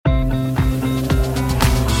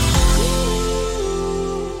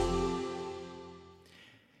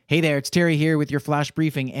Hey there, it's Terry here with your flash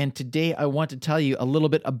briefing, and today I want to tell you a little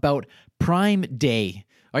bit about Prime Day.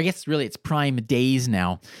 Or I guess really it's Prime Days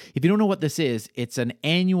now. If you don't know what this is, it's an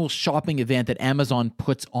annual shopping event that Amazon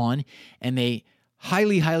puts on, and they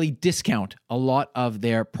highly discount a lot of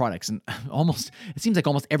their products. And it seems like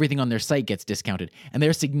almost everything on their site gets discounted. And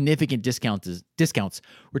they're significant discounts.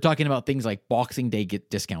 We're talking about things like Boxing Day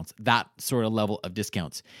discounts, that sort of level of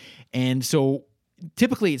discounts. And so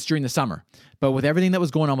typically it's during the summer, but with everything that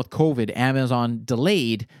was going on with COVID, Amazon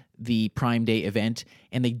delayed the Prime Day event,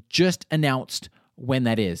 and they just announced when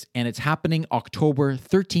that is. And it's happening October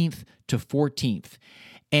 13th to 14th.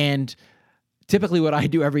 And typically what I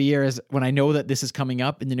do every year is when I know that this is coming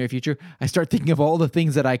up in the near future, I start thinking of all the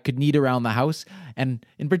things that I could need around the house. And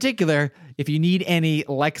in particular, if you need any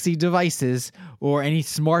Lexi devices or any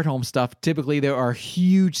smart home stuff, typically there are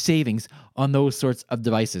huge savings on those sorts of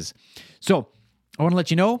devices. So I want to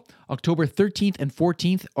let you know, October 13th and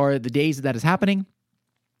 14th are the days that is happening.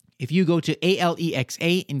 If you go to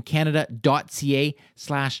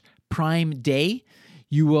alexaincanada.ca/Prime Day,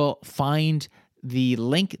 you will find the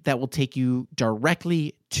link that will take you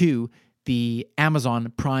directly to the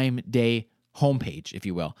Amazon Prime Day homepage, if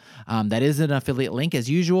you will. That is an affiliate link as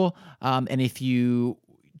usual. And if you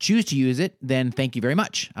choose to use it, then thank you very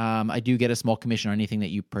much. I do get a small commission on anything that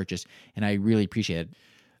you purchase, and I really appreciate it.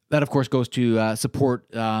 That, of course, goes to support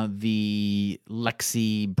the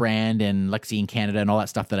Lexi brand and Lexi in Canada and all that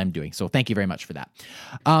stuff that I'm doing. So thank you very much for that.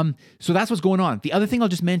 So that's what's going on. The other thing I'll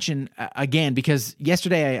just mention again, because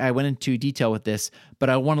yesterday I went into detail with this, but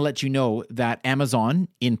I want to let you know that Amazon,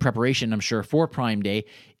 in preparation, I'm sure, for Prime Day,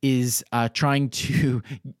 is trying to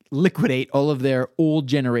liquidate all of their old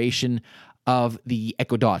generation of the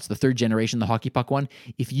Echo Dots, the third generation, the hockey puck one.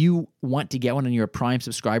 If you want to get one and you're a Prime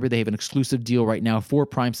subscriber, they have an exclusive deal right now for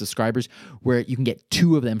Prime subscribers where you can get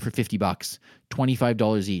two of them for $50,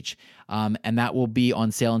 $25 each. And that will be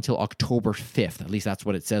on sale until October 5th. At least that's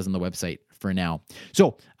what it says on the website for now.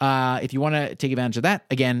 So if you want to take advantage of that,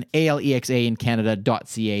 again,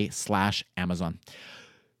 alexaincanada.ca/Amazon.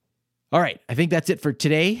 All right, I think that's it for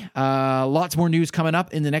today. Lots more news coming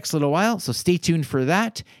up in the next little while, so stay tuned for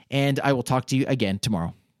that, and I will talk to you again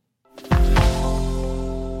tomorrow.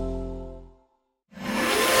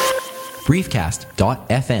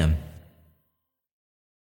 Briefcast.fm